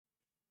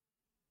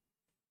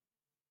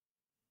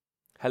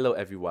Hello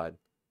everyone,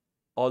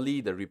 Ollie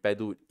the Repair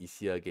Dude is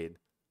here again.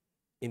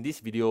 In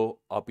this video,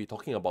 I'll be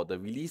talking about the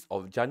release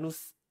of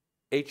Janus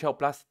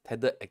A12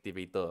 Tethered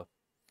Activator.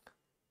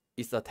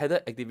 It's a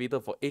tethered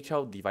activator for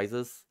A12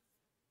 devices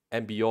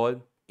and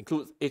beyond,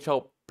 includes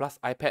A12 plus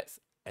iPads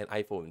and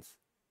iPhones.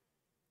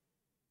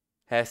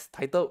 As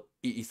titled,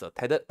 it is a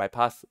tethered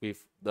bypass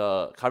with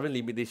the current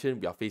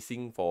limitation we are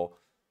facing for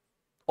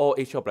all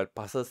A12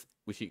 bypasses,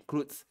 which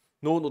includes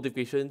no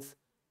notifications,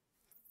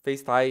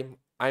 FaceTime,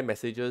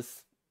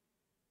 iMessages,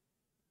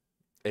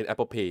 and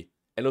Apple Pay.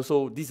 And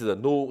also, this is a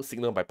no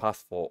signal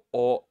bypass for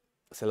all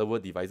cellular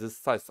devices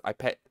such as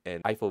iPad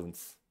and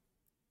iPhones.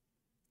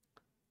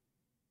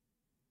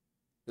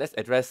 Let's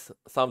address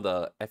some of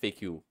the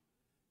FAQ.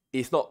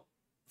 It's not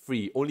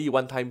free, only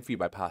one-time free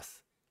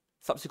bypass.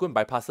 Subsequent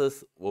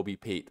bypasses will be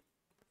paid,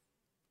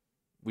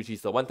 which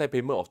is a one-time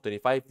payment of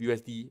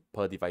 $25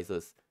 per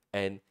devices.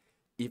 And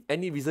if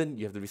any reason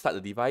you have to restart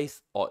the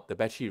device or the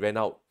battery ran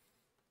out,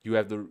 you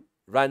have to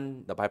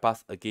run the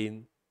bypass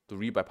again to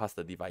re-bypass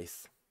the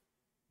device.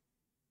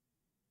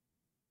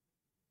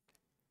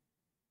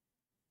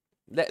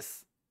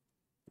 Let's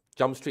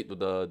jump straight to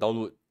the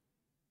download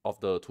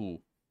of the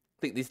tool.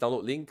 Click this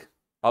download link.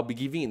 I'll be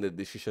giving in the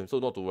description, so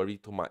not to worry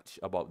too much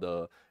about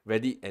the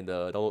Reddit and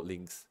the download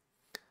links.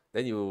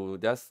 Then you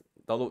just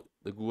download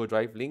the Google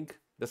Drive link.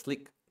 Just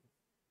click.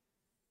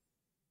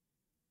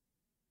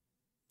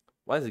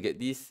 Once you get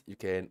this, you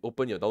can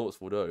open your downloads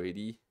folder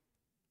already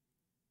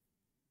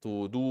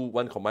to do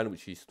one command,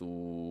 which is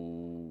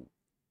to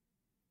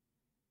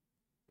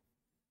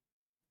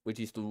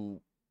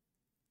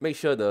make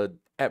sure the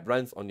app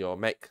runs on your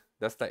Mac.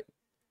 Just type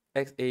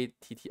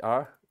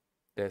XATTR,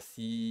 there's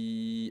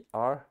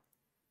CR,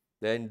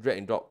 then drag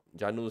and drop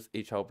Janus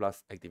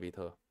A12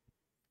 Activator.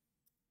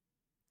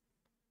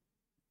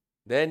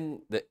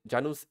 Then the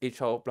Janus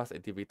A12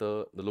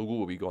 Activator, the logo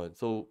will be gone,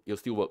 so it'll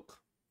still work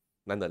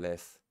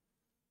nonetheless.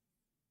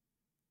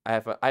 I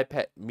have an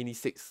iPad mini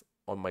 6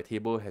 on my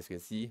table, as you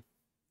can see.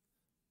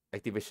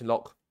 Activation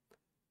lock.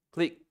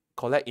 Click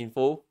collect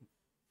info.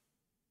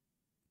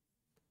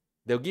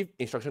 They'll give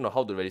instruction on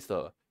how to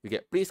register. You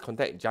get please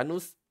contact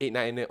Janus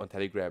 899 on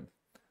Telegram.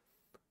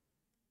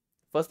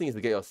 First thing is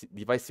to get your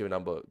device serial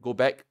number. Go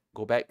back.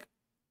 Lock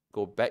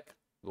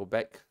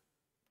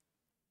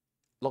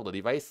the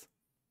device.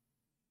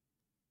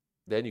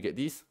 Then you get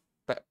this.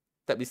 Tap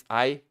this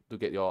I to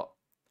get your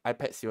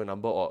iPad serial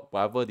number or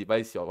whatever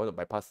device you want to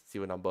bypass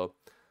serial number.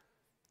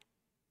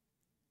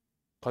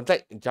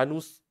 Contact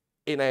Janus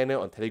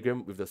 899 on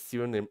Telegram with the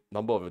serial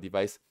number of your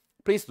device.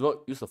 Please do not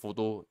use a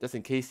photo just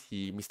in case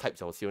he mistypes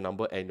your serial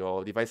number and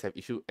your device have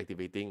issue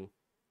activating.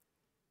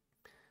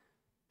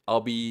 I'll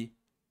be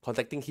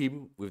contacting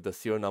him with the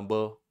serial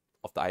number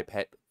of the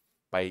iPad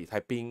by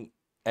typing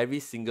every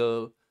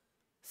single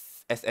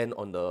SN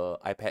on the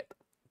iPad.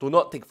 Do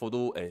not take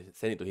photo and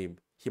send it to him.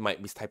 He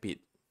might mistype it.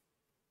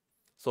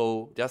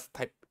 So just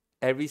type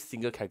every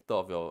single character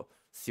of your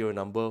serial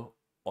number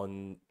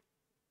on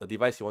the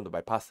device you want to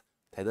bypass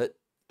tethered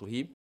to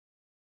him.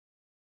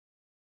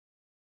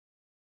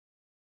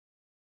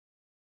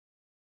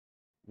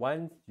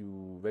 Once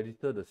you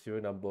register the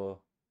serial number,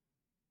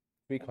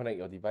 reconnect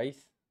your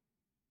device.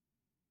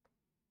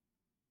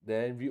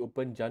 Then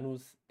reopen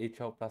Janus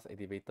A12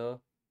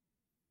 Activator.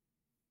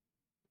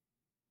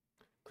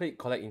 Click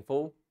collect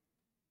info.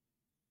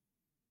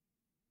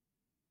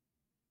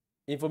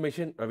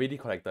 Information already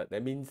collected.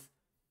 That means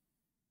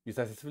you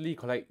successfully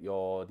collect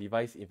your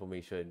device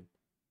information.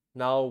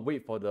 Now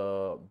wait for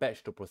the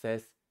batch to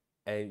process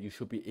and you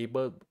should be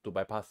able to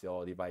bypass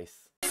your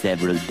device.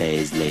 Several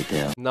days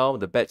later. Now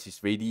the batch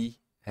is ready,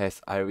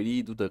 as I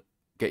already do the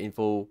get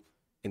info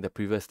in the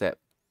previous step.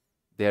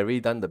 They already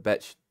done the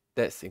batch.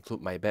 That's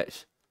include my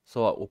batch.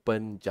 So I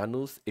open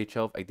Janus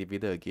A12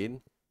 Activator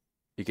again.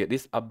 You get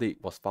this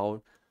update was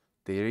found.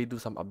 They already do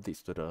some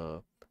updates to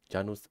the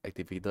Janus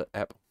Activator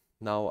app.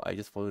 Now I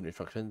just follow the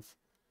instructions.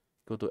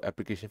 Go to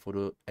application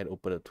folder and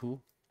open the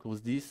tool.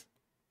 Close this.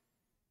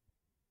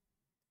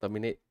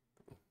 Terminate.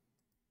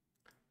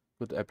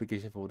 Go to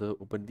application folder,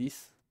 open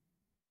this.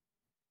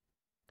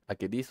 I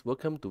get this.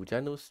 Welcome to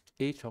Janus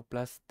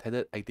A12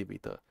 Tethered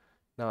Activator.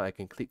 Now I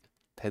can click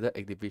Tethered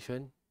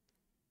Activation.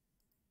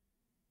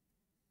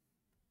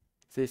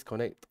 Says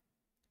connect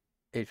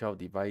A12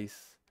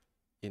 device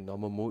in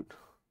normal mode.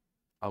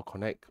 I'll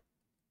connect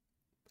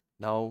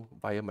now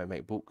via my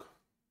MacBook.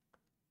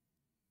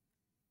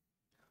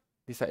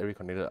 This side already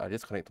connected. I'll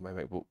just connect to my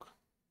MacBook.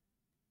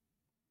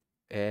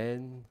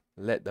 And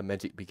let the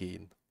magic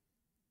begin.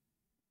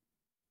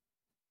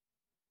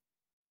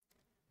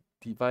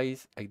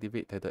 Device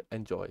activate tethered.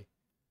 Enjoy.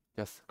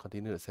 Just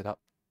continue the setup.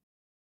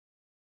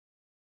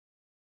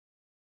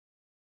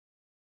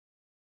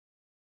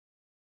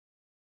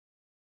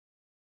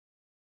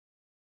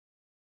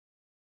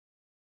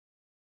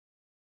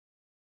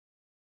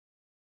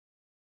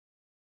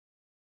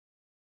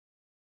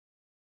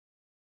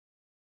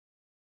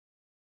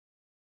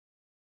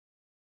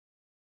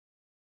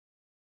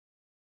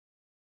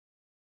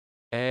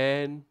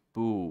 And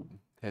boom,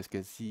 as you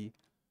can see,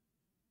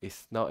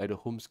 It's now at the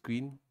home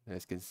screen,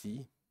 as you can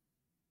see.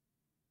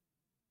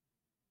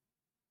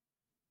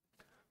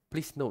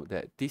 Please note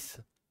that this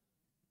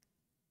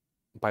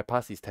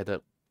bypass is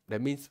tethered.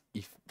 That means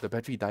if the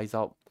battery dies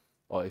out,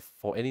 or if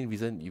for any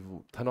reason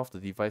you turn off the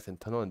device and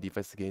turn on the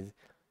device again,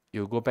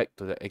 you'll go back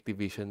to the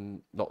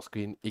activation lock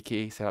screen,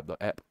 aka set up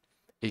the app,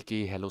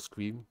 aka hello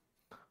screen.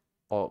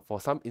 Or for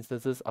some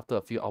instances, after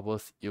a few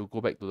hours, you'll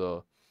go back to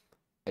the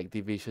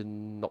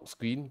activation lock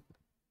screen,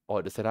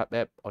 or the setup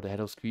app, or the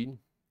hello screen.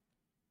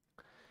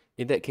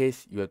 In that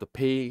case, you have to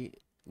pay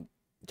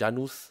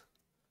Janus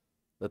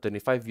the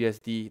 25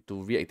 USD to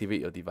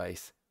reactivate your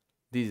device.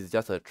 This is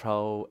just a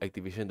trial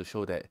activation to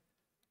show that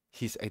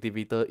his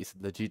activator is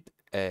legit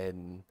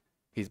and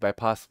his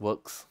bypass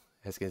works,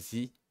 as you can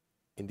see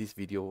in this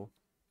video.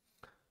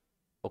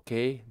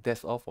 Okay,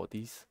 that's all for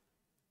this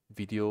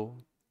video.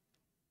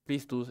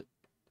 Please do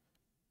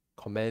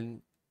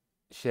comment,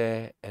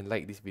 share, and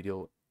like this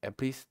video, and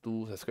please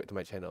do subscribe to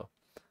my channel.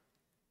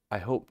 I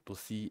hope to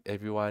see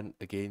everyone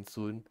again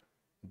soon.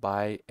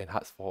 Bye, and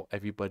hearts for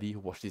everybody who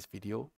watched this video.